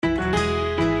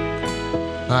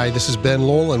Hi, this is Ben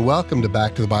Lowell, and welcome to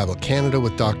Back to the Bible Canada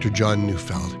with Dr. John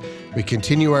Neufeld. We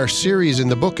continue our series in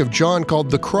the book of John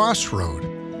called The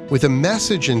Crossroad, with a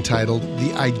message entitled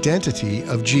The Identity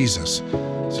of Jesus.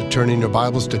 So turn in your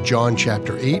Bibles to John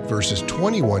chapter 8, verses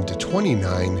 21 to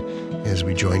 29, as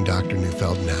we join Dr.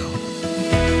 Neufeld now.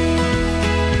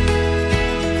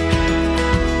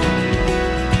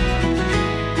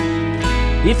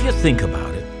 If you think about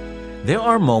it, there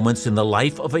are moments in the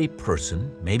life of a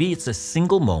person, maybe it's a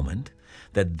single moment,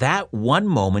 that one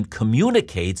moment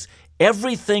communicates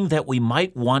everything that we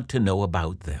might want to know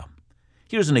about them.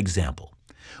 Here's an example.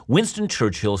 Winston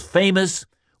Churchill's famous,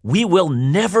 "We will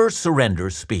never surrender"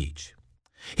 speech.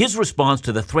 His response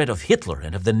to the threat of Hitler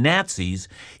and of the Nazis,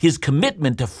 his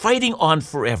commitment to fighting on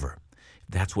forever.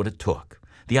 That's what it took.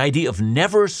 The idea of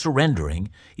never surrendering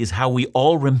is how we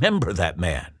all remember that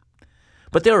man.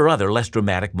 But there are other less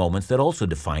dramatic moments that also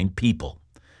define people.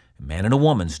 A man and a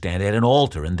woman stand at an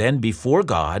altar, and then before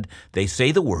God, they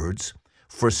say the words,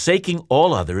 "Forsaking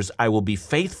all others, I will be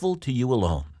faithful to you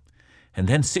alone." And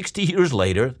then 60 years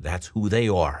later, that's who they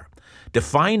are,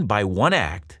 defined by one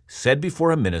act, said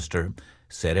before a minister,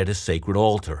 said at a sacred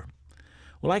altar.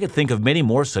 Well, I could think of many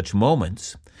more such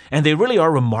moments, and they really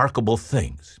are remarkable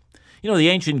things. You know, the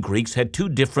ancient Greeks had two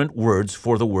different words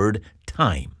for the word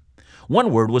time.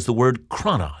 One word was the word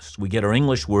chronos. We get our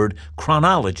English word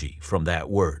chronology from that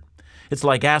word. It's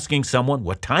like asking someone,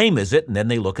 "What time is it?" And then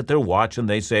they look at their watch and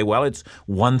they say, "Well, it's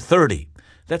 1:30.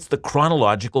 That's the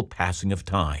chronological passing of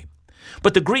time.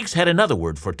 But the Greeks had another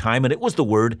word for time, and it was the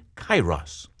word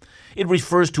kairos. It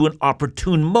refers to an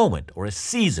opportune moment or a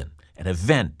season, an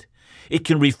event. It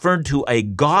can refer to a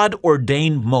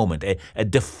God-ordained moment, a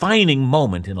defining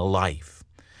moment in a life.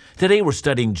 Today we're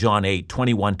studying John 8,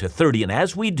 21 to 30, and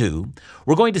as we do,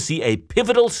 we're going to see a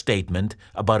pivotal statement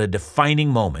about a defining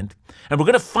moment, and we're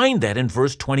going to find that in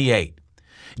verse 28.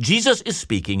 Jesus is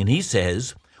speaking, and he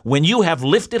says, "When you have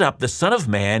lifted up the Son of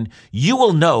Man, you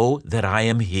will know that I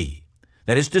am he."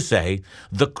 That is to say,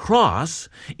 the cross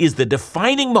is the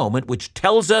defining moment which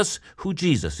tells us who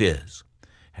Jesus is.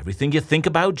 Everything you think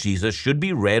about Jesus should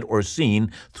be read or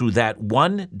seen through that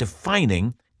one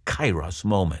defining kairos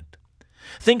moment.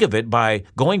 Think of it by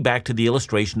going back to the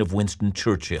illustration of Winston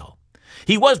Churchill.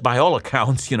 He was, by all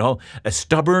accounts, a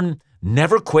stubborn,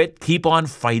 never quit, keep on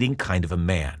fighting kind of a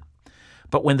man.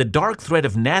 But when the dark threat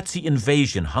of Nazi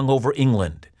invasion hung over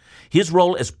England, his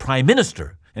role as prime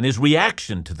minister and his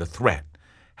reaction to the threat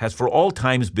has for all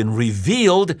times been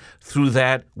revealed through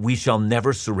that "we shall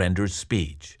never surrender"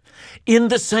 speech. In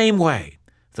the same way,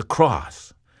 the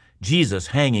cross, Jesus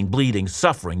hanging, bleeding,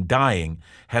 suffering, dying,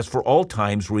 has for all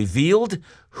times revealed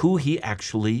who he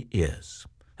actually is.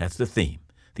 That's the theme,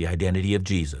 the identity of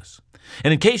Jesus.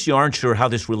 And in case you aren't sure how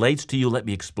this relates to you, let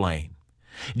me explain.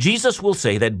 Jesus will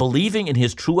say that believing in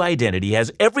his true identity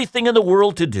has everything in the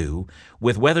world to do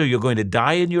with whether you're going to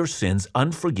die in your sins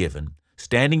unforgiven,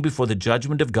 standing before the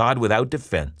judgment of God without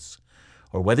defense,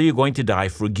 or whether you're going to die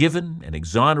forgiven and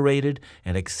exonerated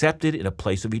and accepted in a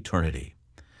place of eternity.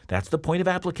 That's the point of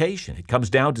application. It comes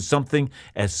down to something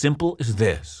as simple as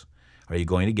this. Are you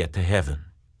going to get to heaven?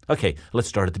 Okay, let's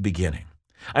start at the beginning.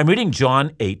 I'm reading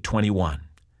John 8:21.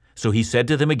 "So he said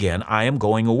to them again, I am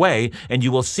going away, and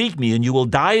you will seek me, and you will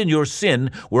die in your sin.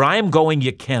 Where I am going,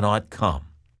 you cannot come."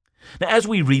 Now, as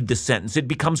we read this sentence, it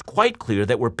becomes quite clear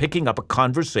that we're picking up a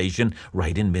conversation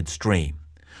right in midstream.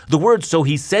 The word "so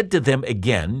he said to them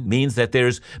again" means that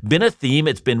there's been a theme.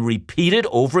 It's been repeated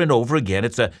over and over again.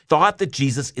 It's a thought that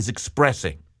Jesus is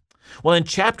expressing. Well, in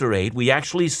chapter 8, we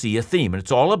actually see a theme, and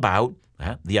it's all about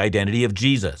the identity of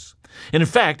Jesus. And in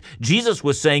fact, Jesus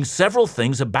was saying several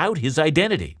things about his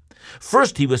identity.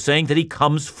 First, he was saying that he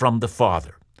comes from the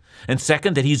Father. And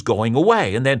second, that he's going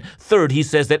away. And then third, he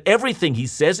says that everything he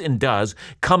says and does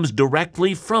comes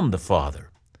directly from the Father.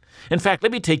 In fact,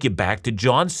 let me take you back to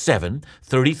John 7,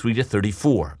 33 to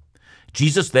 34.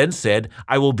 Jesus then said,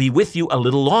 "I will be with you a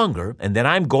little longer, and then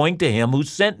I'm going to him who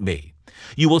sent me.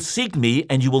 You will seek me,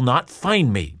 and you will not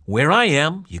find me. Where I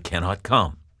am, you cannot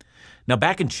come." Now,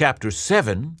 back in chapter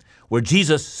 7, where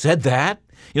Jesus said that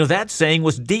saying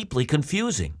was deeply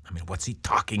confusing. What's he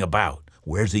talking about?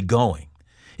 Where's he going?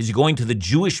 Is he going to the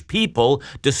Jewish people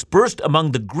dispersed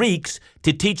among the Greeks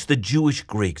to teach the Jewish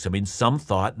Greeks? Some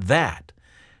thought that.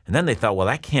 And then they thought, well,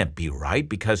 that can't be right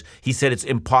because he said it's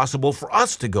impossible for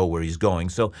us to go where he's going,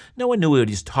 so no one knew what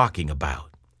he's talking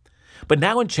about. But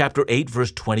now in chapter 8,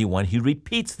 verse 21, he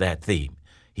repeats that theme.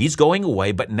 He's going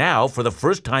away, but now, for the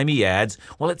first time, he adds,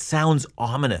 well, it sounds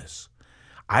ominous.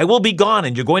 "I will be gone,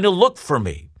 and you're going to look for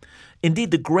me."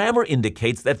 Indeed, the grammar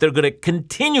indicates that they're going to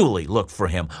continually look for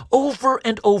him over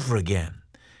and over again.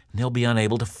 And they'll be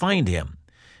unable to find him.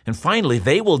 And finally,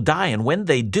 they will die, and when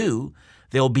they do,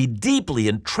 they'll be deeply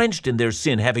entrenched in their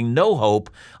sin, having no hope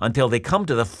until they come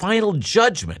to the final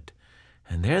judgment.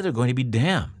 And there they're going to be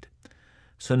damned.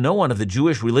 So no one of the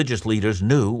Jewish religious leaders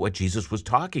knew what Jesus was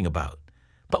talking about.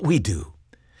 But we do.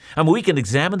 I mean, we can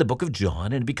examine the book of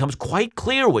John, and it becomes quite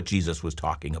clear what Jesus was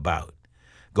talking about.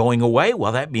 Going away,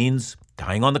 well, that means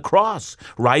dying on the cross,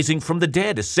 rising from the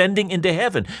dead, ascending into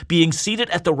heaven, being seated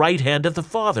at the right hand of the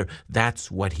Father. That's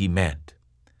what he meant.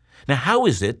 Now, how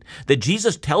is it that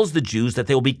Jesus tells the Jews that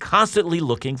they will be constantly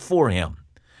looking for him?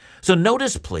 So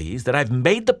notice, please, that I've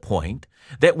made the point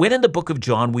that when in the book of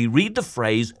John we read the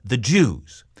phrase, the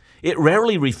Jews, it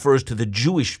rarely refers to the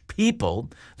Jewish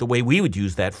people the way we would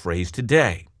use that phrase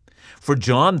today. For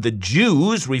John, the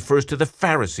Jews refers to the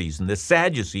Pharisees and the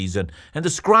Sadducees and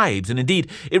the scribes, and indeed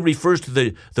it refers to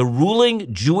the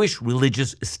ruling Jewish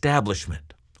religious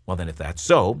establishment. Well, then if that's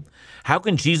so, how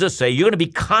can Jesus say, you're going to be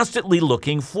constantly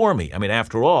looking for me? I mean,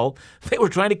 after all, they were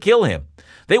trying to kill him.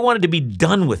 They wanted to be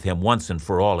done with him once and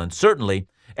for all, and certainly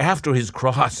after his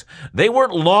cross, they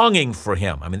weren't longing for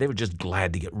him. I mean, they were just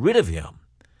glad to get rid of him.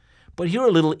 But here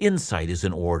a little insight is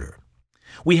in order.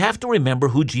 We have to remember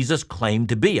who Jesus claimed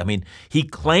to be. I mean, he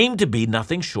claimed to be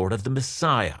nothing short of the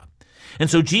Messiah. And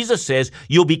so Jesus says,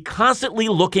 you'll be constantly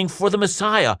looking for the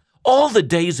Messiah all the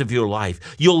days of your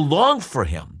life. You'll long for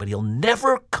him, but he'll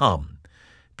never come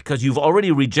because you've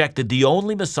already rejected the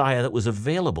only Messiah that was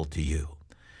available to you.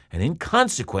 And in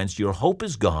consequence, your hope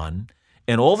is gone,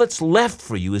 and all that's left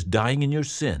for you is dying in your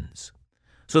sins.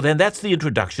 So then that's the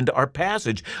introduction to our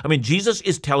passage. I mean, Jesus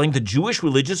is telling the Jewish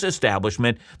religious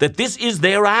establishment that this is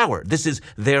their hour. This is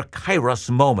their kairos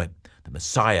moment. The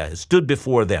Messiah has stood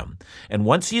before them. And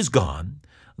once he's gone,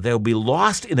 they'll be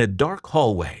lost in a dark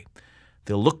hallway.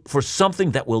 They'll look for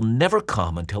something that will never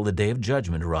come until the day of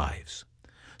judgment arrives.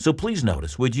 So please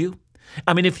notice, would you?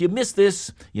 I mean, if you miss this,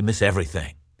 you miss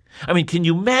everything. I mean, can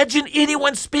you imagine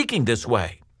anyone speaking this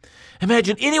way?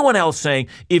 Imagine anyone else saying,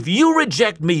 if you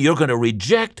reject me, you're going to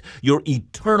reject your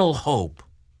eternal hope.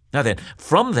 Now then,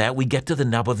 from that, we get to the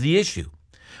nub of the issue.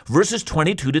 Verses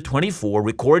 22 to 24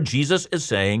 record Jesus as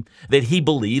saying that he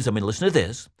believes, listen to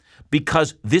this,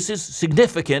 because this is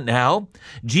significant now,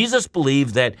 Jesus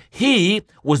believed that he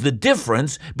was the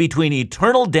difference between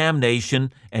eternal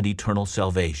damnation and eternal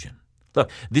salvation. Look,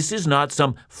 this is not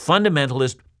some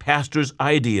fundamentalist pastor's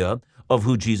idea of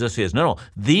who Jesus is. No,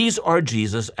 these are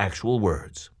Jesus' actual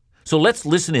words. So let's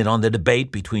listen in on the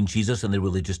debate between Jesus and the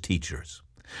religious teachers.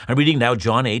 I'm reading now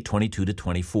John 8, 22 to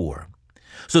 24.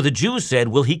 So the Jews said,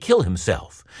 will he kill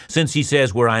himself, since he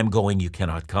says, where I am going, you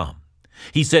cannot come?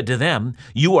 He said to them,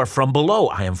 you are from below,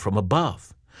 I am from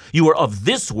above. You are of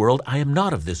this world, I am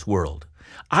not of this world.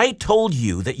 I told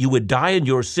you that you would die in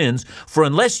your sins, for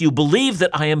unless you believe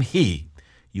that I am he,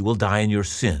 you will die in your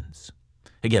sins.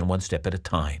 Again, one step at a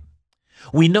time.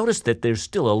 We notice that there's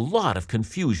still a lot of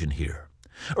confusion here.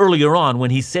 Earlier on, when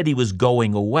he said he was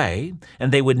going away,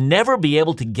 and they would never be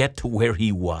able to get to where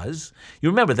he was, you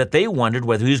remember that they wondered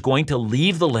whether he was going to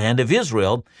leave the land of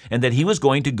Israel, and that he was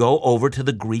going to go over to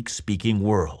the Greek-speaking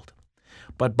world.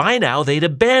 But by now, they'd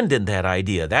abandoned that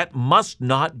idea. That must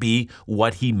not be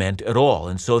what he meant at all.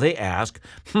 And so they ask,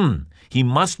 he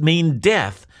must mean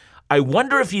death. I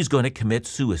wonder if he's going to commit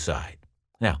suicide.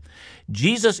 Now,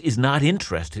 Jesus is not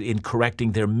interested in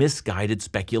correcting their misguided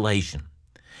speculation.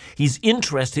 He's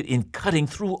interested in cutting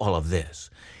through all of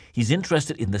this. He's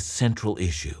interested in the central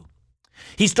issue.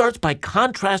 He starts by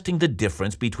contrasting the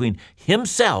difference between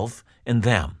himself and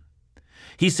them.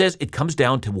 He says it comes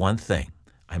down to one thing.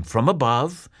 I'm from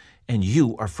above, and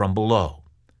you are from below.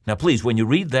 Now, please, when you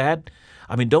read that,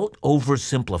 don't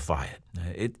oversimplify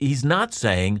it. He's not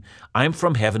saying, I'm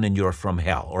from heaven and you're from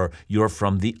hell, or you're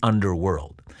from the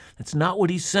underworld. That's not what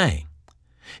he's saying.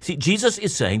 See, Jesus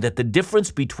is saying that the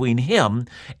difference between him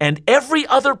and every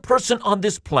other person on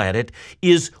this planet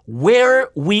is where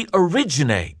we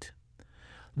originate.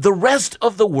 The rest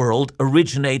of the world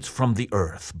originates from the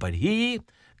earth, but he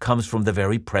comes from the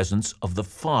very presence of the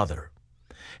Father.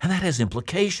 And that has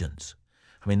implications.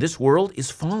 This world is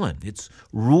fallen. It's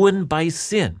ruined by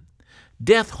sin.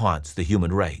 Death haunts the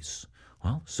human race.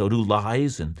 Well, so do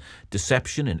lies and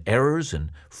deception and errors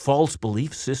and false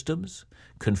belief systems,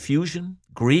 confusion,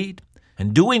 greed,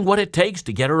 and doing what it takes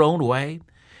to get our own way.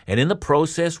 And in the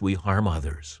process, we harm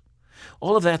others.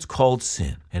 All of that's called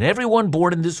sin. And everyone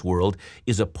born in this world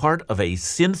is a part of a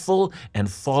sinful and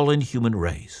fallen human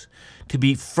race. To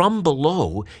be from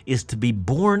below is to be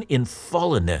born in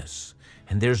fallenness.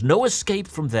 And there's no escape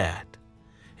from that,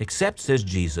 except, says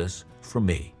Jesus, for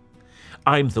me.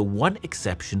 I'm the one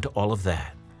exception to all of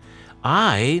that.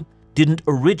 I didn't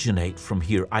originate from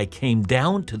here. I came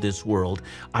down to this world.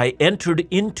 I entered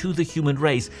into the human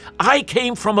race. I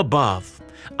came from above.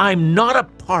 I'm not a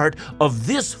part of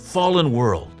this fallen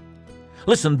world.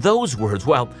 Listen, those words,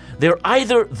 well, they're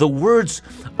either the words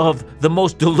of the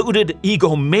most deluded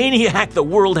egomaniac the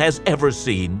world has ever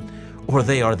seen, or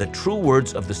they are the true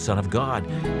words of the Son of God.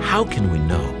 How can we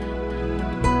know?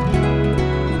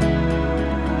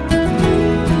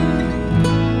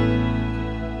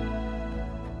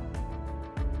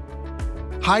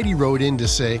 Heidi wrote in to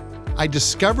say, I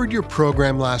discovered your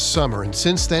program last summer, and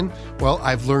since then, well,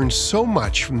 I've learned so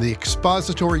much from the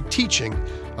expository teaching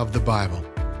of the Bible.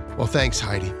 Well, thanks,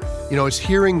 Heidi. You know, it's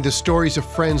hearing the stories of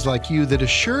friends like you that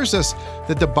assures us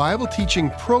that the Bible teaching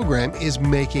program is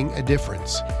making a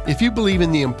difference. If you believe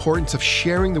in the importance of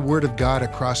sharing the Word of God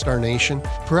across our nation,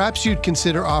 perhaps you'd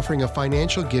consider offering a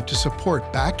financial gift to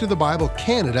support Back to the Bible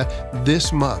Canada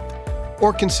this month,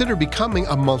 or consider becoming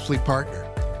a monthly partner.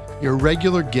 Your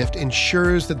regular gift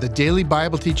ensures that the daily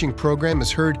Bible teaching program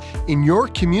is heard in your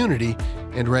community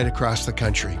and right across the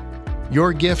country.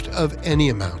 Your gift of any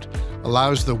amount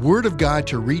allows the Word of God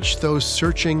to reach those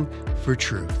searching for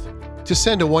truth. To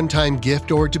send a one-time gift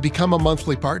or to become a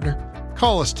monthly partner,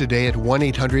 call us today at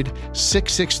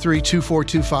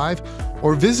 1-800-663-2425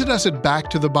 or visit us at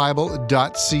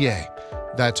backtothebible.ca.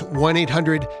 That's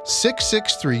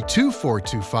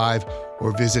 1-800-663-2425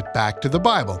 or visit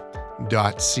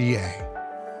backtothebible.ca.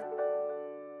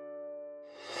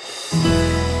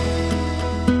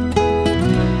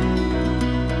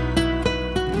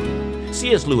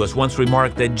 C.S. Lewis once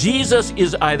remarked that Jesus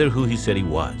is either who he said he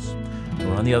was,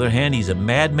 or on the other hand, he's a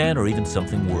madman or even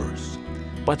something worse.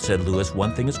 But, said Lewis,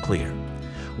 one thing is clear.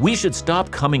 We should stop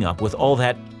coming up with all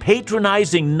that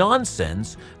patronizing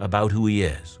nonsense about who he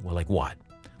is. Well, like what?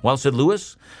 Well, said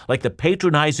Lewis, like the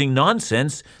patronizing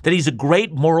nonsense that he's a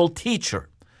great moral teacher,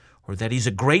 or that he's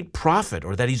a great prophet,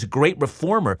 or that he's a great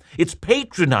reformer. It's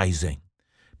patronizing.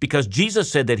 Because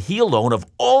Jesus said that he alone of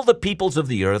all the peoples of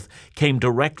the earth came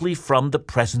directly from the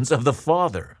presence of the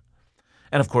Father.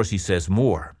 And of course he says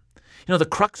more. You know, the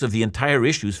crux of the entire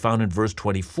issue is found in verse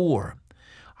 24.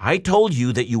 I told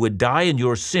you that you would die in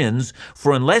your sins,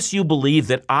 for unless you believe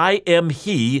that I am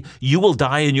he, you will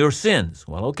die in your sins.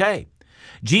 Well, okay.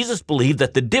 Jesus believed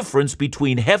that the difference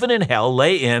between heaven and hell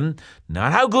lay in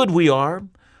not how good we are,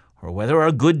 or whether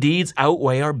our good deeds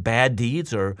outweigh our bad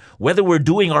deeds, or whether we're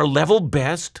doing our level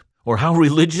best, or how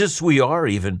religious we are,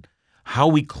 even how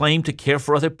we claim to care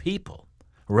for other people.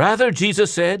 Rather,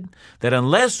 Jesus said that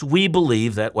unless we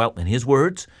believe that, well, in his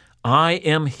words, I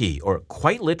am he, or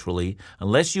quite literally,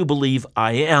 unless you believe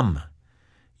I am,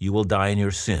 you will die in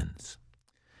your sins.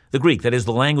 The Greek, that is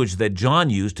the language that John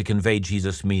used to convey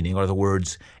Jesus' meaning, are the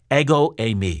words ego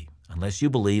eimi. Unless you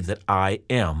believe that I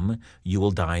am, you will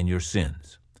die in your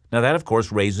sins. Now that, of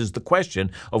course, raises the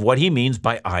question of what he means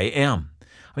by I am.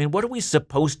 I mean, what are we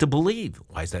supposed to believe?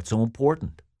 Why is that so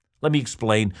important? Let me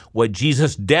explain what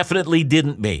Jesus definitely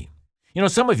didn't mean. You know,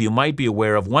 some of you might be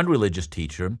aware of one religious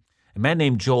teacher, a man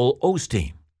named Joel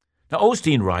Osteen. Now,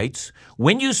 Osteen writes,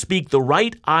 when you speak the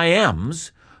right I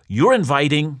ams, you're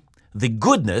inviting the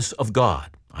goodness of God.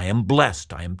 I am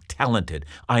blessed. I am talented.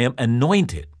 I am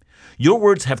anointed. Your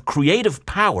words have creative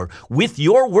power. With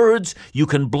your words, you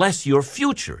can bless your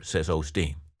future, says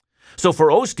Osteen. So for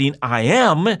Osteen, I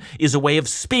am is a way of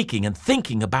speaking and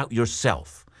thinking about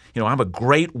yourself. You know, I'm a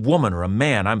great woman or a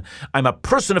man. I'm a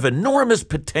person of enormous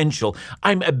potential.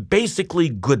 I'm a basically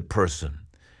good person.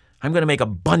 I'm going to make a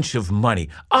bunch of money.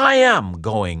 I am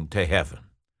going to heaven.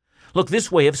 Look,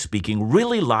 this way of speaking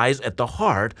really lies at the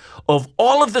heart of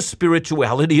all of the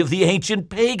spirituality of the ancient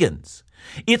pagans.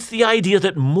 It's the idea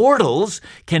that mortals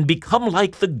can become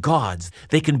like the gods.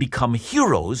 They can become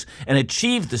heroes and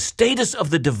achieve the status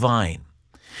of the divine.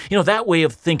 You know, that way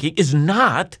of thinking is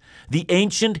not the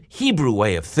ancient Hebrew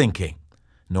way of thinking,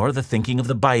 nor the thinking of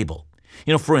the Bible.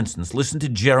 You know, for instance, listen to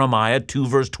Jeremiah 2,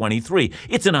 verse 23.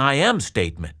 It's an I am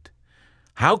statement.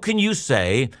 How can you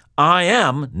say, I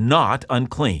am not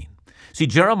unclean? See,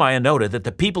 Jeremiah noted that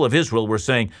the people of Israel were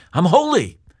saying, I'm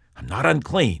holy, I'm not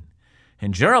unclean.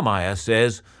 And Jeremiah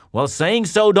says, well, saying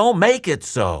so don't make it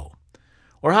so.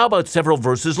 Or how about several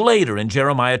verses later in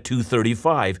Jeremiah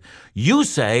 2:35? You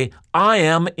say, I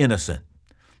am innocent.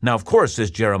 Now, of course,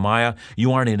 says Jeremiah,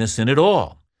 you aren't innocent at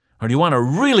all. Or do you want a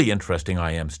really interesting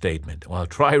I am statement? Well,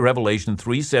 try Revelation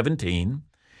 3:17.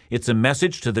 It's a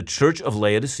message to the church of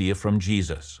Laodicea from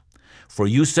Jesus. For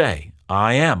you say,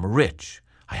 I am rich.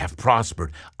 I have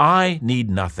prospered. I need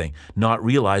nothing, not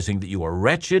realizing that you are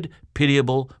wretched,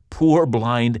 pitiable, poor,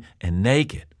 blind, and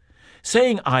naked.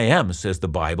 Saying I am, says the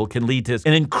Bible, can lead to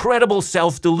an incredible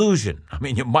self-delusion. I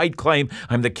mean, you might claim,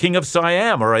 I'm the king of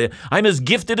Siam, or I'm as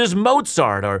gifted as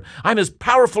Mozart, or I'm as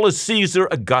powerful as Caesar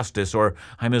Augustus, or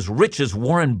I'm as rich as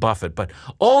Warren Buffett. But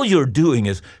all you're doing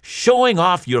is showing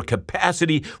off your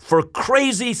capacity for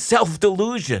crazy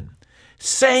self-delusion.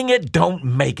 Saying it don't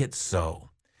make it so.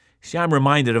 See, I'm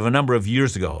reminded of a number of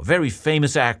years ago, a very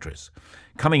famous actress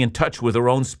coming in touch with her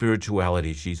own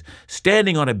spirituality. She's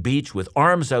standing on a beach with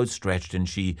arms outstretched, and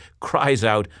she cries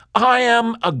out, I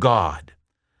am a god.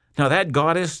 Now that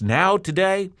goddess,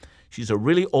 today, she's a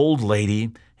really old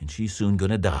lady, and she's soon going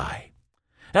to die.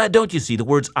 Don't you see, the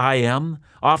words I am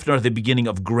often are the beginning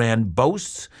of grand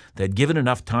boasts that, given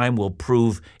enough time, will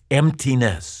prove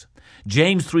emptiness.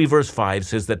 James 3 verse 5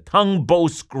 says, the tongue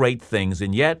boasts great things,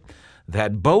 and yet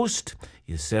that boast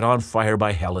is set on fire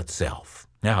by hell itself.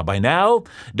 Now, by now,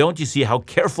 don't you see how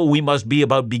careful we must be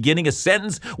about beginning a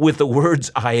sentence with the words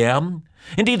I am?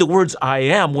 Indeed, the words I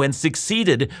am, when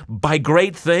succeeded by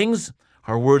great things,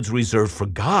 are words reserved for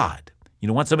God.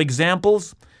 You want some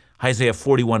examples? Isaiah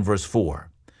 41 verse 4.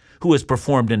 Who has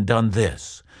performed and done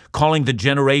this, calling the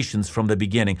generations from the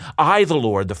beginning? I, the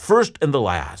Lord, the first and the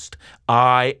last.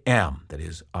 I am, that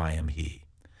is, I am He.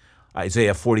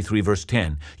 Isaiah 43 verse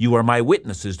 10, you are my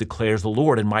witnesses, declares the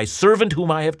Lord, and my servant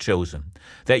whom I have chosen,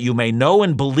 that you may know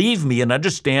and believe me and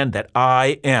understand that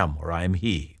I am, or I am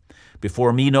He.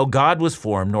 Before me no God was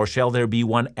formed, nor shall there be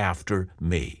one after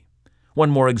me. One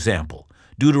more example,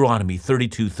 Deuteronomy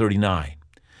 32:39.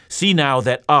 See now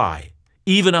that I,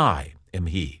 even I, am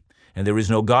He, and there is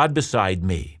no God beside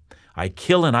me. I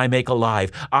kill and I make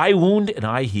alive, I wound and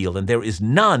I heal, and there is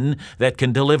none that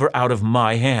can deliver out of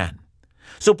my hand.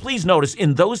 So please notice,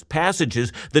 in those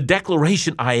passages, the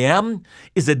declaration I am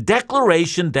is a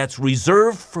declaration that's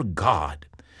reserved for God.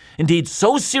 Indeed,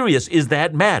 so serious is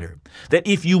that matter that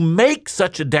if you make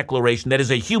such a declaration, that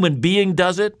is, a human being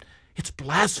does it, it's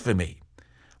blasphemy.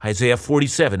 Isaiah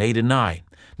 47, 8 and 9.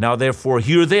 Now therefore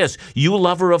hear this, you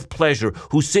lover of pleasure,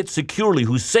 who sit securely,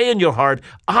 who say in your heart,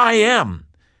 I am,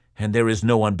 and there is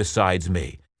no one besides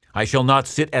me. I shall not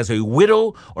sit as a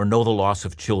widow or know the loss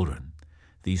of children.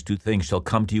 These two things shall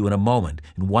come to you in a moment,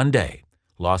 in one day.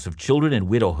 Loss of children and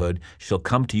widowhood shall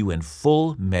come to you in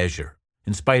full measure,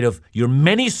 in spite of your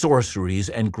many sorceries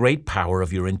and great power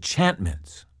of your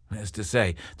enchantments. That is to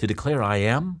say, to declare I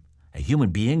am, a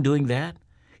human being doing that,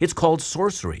 it's called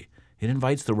sorcery. It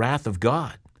invites the wrath of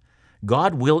God.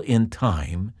 God will in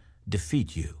time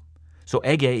defeat you. So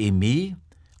ege eimi,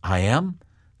 I am,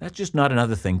 that's just not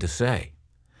another thing to say.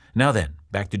 Now then,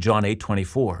 back to John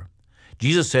 8:24.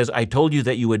 Jesus says, I told you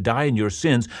that you would die in your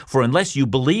sins, for unless you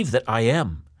believe that I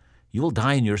am, you will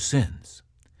die in your sins.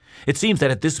 It seems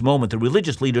that at this moment, the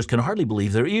religious leaders can hardly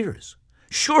believe their ears.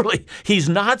 Surely, he's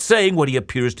not saying what he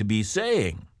appears to be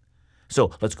saying. So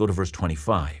let's go to verse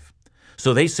 25.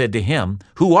 So they said to him,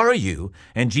 who are you?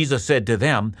 And Jesus said to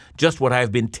them, just what I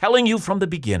have been telling you from the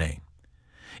beginning.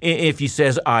 If he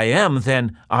says, I am,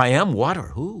 then I am what or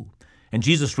who? And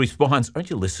Jesus responds,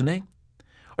 aren't you listening?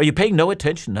 Are you paying no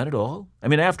attention? None at all? I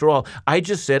mean, after all, I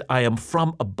just said I am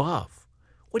from above.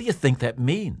 What do you think that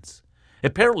means?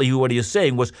 Apparently, what he is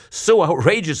saying was so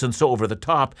outrageous and so over the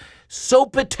top, so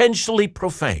potentially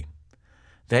profane,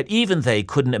 that even they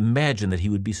couldn't imagine that he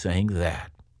would be saying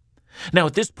that. Now,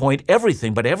 at this point,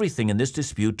 everything in this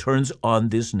dispute turns on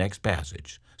this next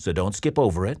passage. So don't skip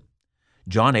over it.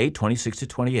 John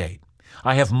 8:26-28.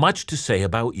 I have much to say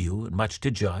about you and much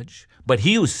to judge, but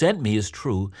he who sent me is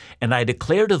true, and I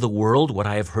declare to the world what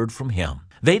I have heard from him.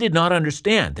 They did not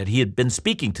understand that he had been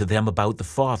speaking to them about the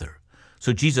Father.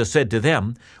 So Jesus said to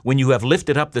them, when you have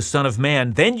lifted up the Son of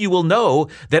Man, then you will know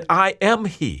that I am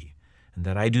he, and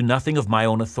that I do nothing of my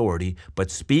own authority,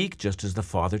 but speak just as the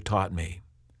Father taught me.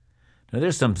 Now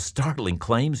there's some startling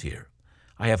claims here.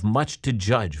 I have much to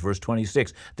judge, verse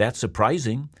 26. That's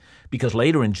surprising, because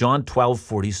later in John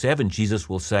 12:47, Jesus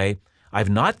will say, I've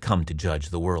not come to judge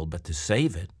the world, but to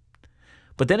save it.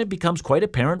 But then it becomes quite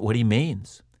apparent what he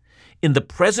means. In the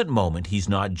present moment, he's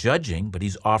not judging, but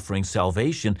he's offering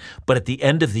salvation. But at the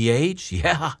end of the age,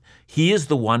 he is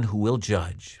the one who will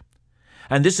judge.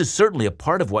 And this is certainly a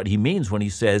part of what he means when he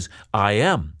says, I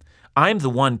am. I'm the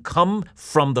one come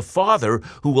from the Father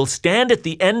who will stand at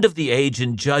the end of the age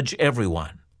and judge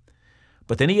everyone.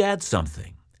 But then he adds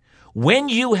something. When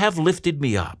you have lifted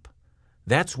me up,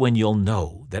 that's when you'll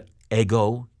know that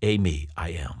ego eimi,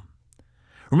 I am.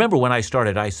 Remember when I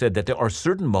started, I said that there are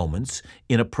certain moments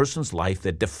in a person's life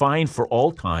that define for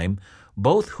all time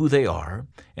both who they are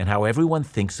and how everyone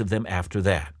thinks of them after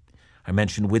that. I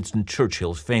mentioned Winston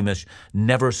Churchill's famous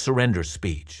never surrender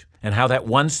speech, and how that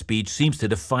one speech seems to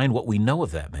define what we know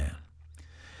of that man.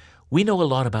 We know a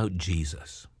lot about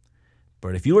Jesus,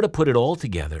 but if you were to put it all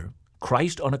together,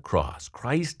 Christ on a cross,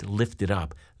 Christ lifted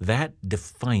up, that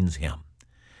defines him.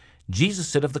 Jesus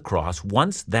said of the cross,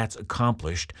 once that's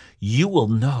accomplished, you will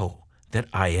know that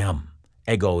I am,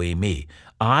 ego eimi.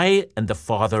 I and the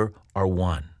Father are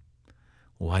one.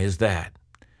 Why is that?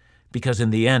 Because in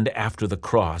the end, after the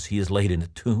cross, he is laid in a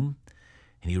tomb,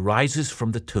 and he rises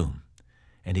from the tomb,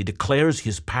 and he declares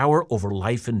his power over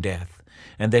life and death,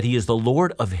 and that he is the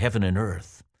Lord of heaven and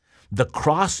earth. The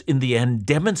cross in the end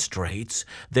demonstrates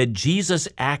that Jesus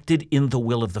acted in the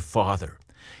will of the Father.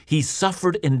 He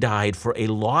suffered and died for a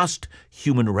lost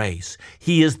human race.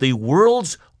 He is the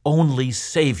world's only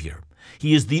Savior.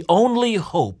 He is the only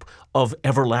hope of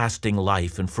everlasting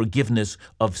life and forgiveness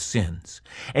of sins.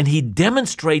 And he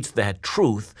demonstrates that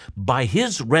truth by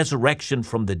his resurrection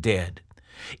from the dead.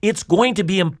 It's going to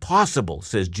be impossible,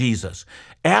 says Jesus,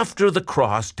 after the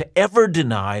cross to ever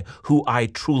deny who I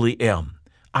truly am.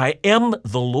 I am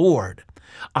the Lord.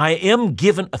 I am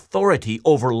given authority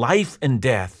over life and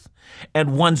death,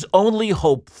 and one's only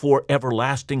hope for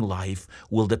everlasting life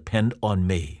will depend on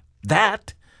me.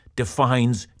 That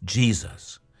defines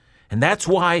Jesus. And that's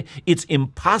why it's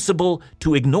impossible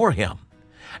to ignore him.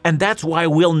 And that's why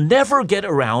we'll never get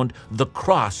around the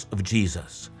cross of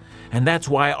Jesus. And that's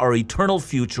why our eternal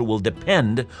future will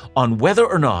depend on whether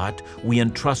or not we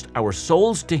entrust our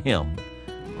souls to him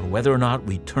or whether or not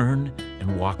we turn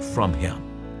and walk from him.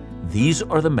 These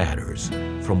are the matters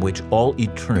from which all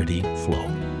eternity flow.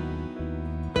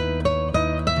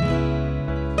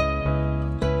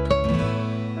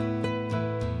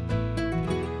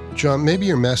 John, maybe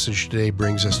your message today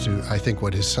brings us to, I think,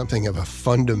 what is something of a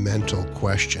fundamental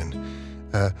question.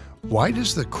 Why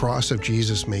does the cross of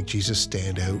Jesus make Jesus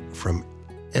stand out from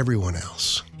everyone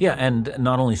else? Yeah, and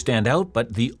not only stand out,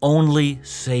 but the only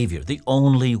Savior, the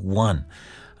only one.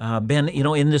 Ben,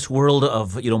 in this world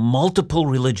of, multiple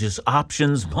religious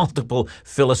options, multiple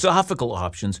philosophical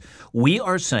options, we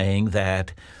are saying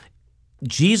that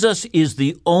Jesus is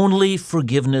the only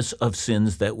forgiveness of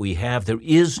sins that we have. There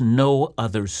is no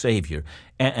other Savior,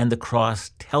 and the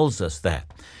cross tells us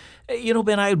that.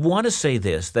 Ben, I'd want to say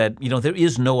this, that, there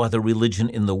is no other religion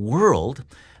in the world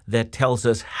that tells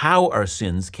us how our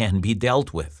sins can be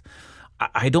dealt with.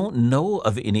 I don't know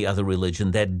of any other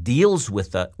religion that deals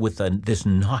with this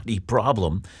knotty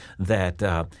problem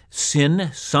that sin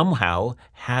somehow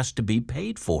has to be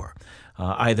paid for.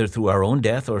 Either through our own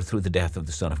death or through the death of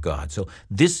the Son of God. So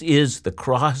the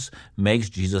cross makes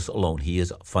Jesus alone. He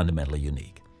is fundamentally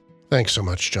unique. Thanks so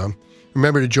much, John.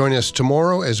 Remember to join us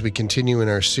tomorrow as we continue in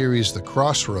our series, The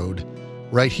Crossroad,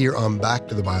 right here on Back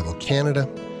to the Bible Canada,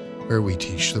 where we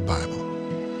teach the Bible.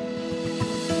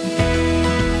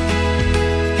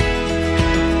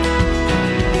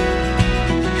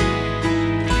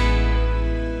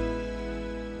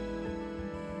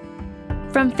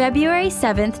 From February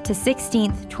 7th to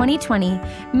 16th, 2020,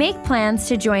 make plans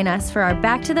to join us for our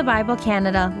Back to the Bible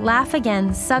Canada Laugh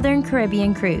Again Southern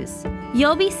Caribbean Cruise.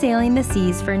 You'll be sailing the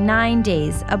seas for 9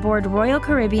 days aboard Royal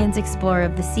Caribbean's Explorer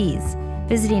of the Seas,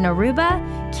 visiting Aruba,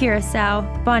 Curacao,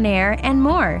 Bonaire, and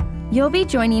more. You'll be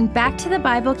joining Back to the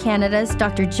Bible Canada's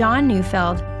Dr. John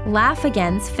Neufeld, Laugh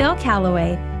Again's Phil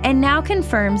Callaway, and now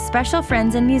confirmed special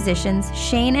friends and musicians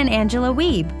Shane and Angela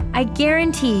Weeb. I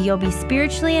guarantee you'll be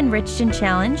spiritually enriched and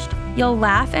challenged, you'll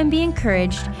laugh and be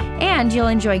encouraged, and you'll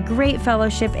enjoy great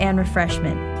fellowship and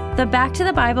refreshment. The Back to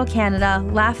the Bible Canada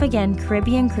Laugh Again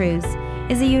Caribbean Cruise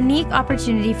is a unique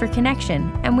opportunity for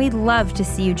connection, and we'd love to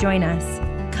see you join us.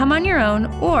 Come on your own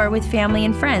or with family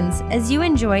and friends as you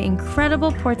enjoy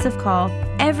incredible ports of call,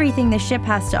 everything the ship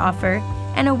has to offer,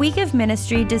 and a week of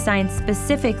ministry designed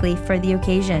specifically for the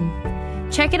occasion.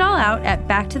 Check it all out at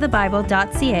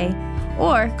backtothebible.ca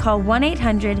or call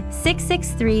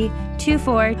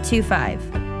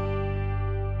 1-800-663-2425.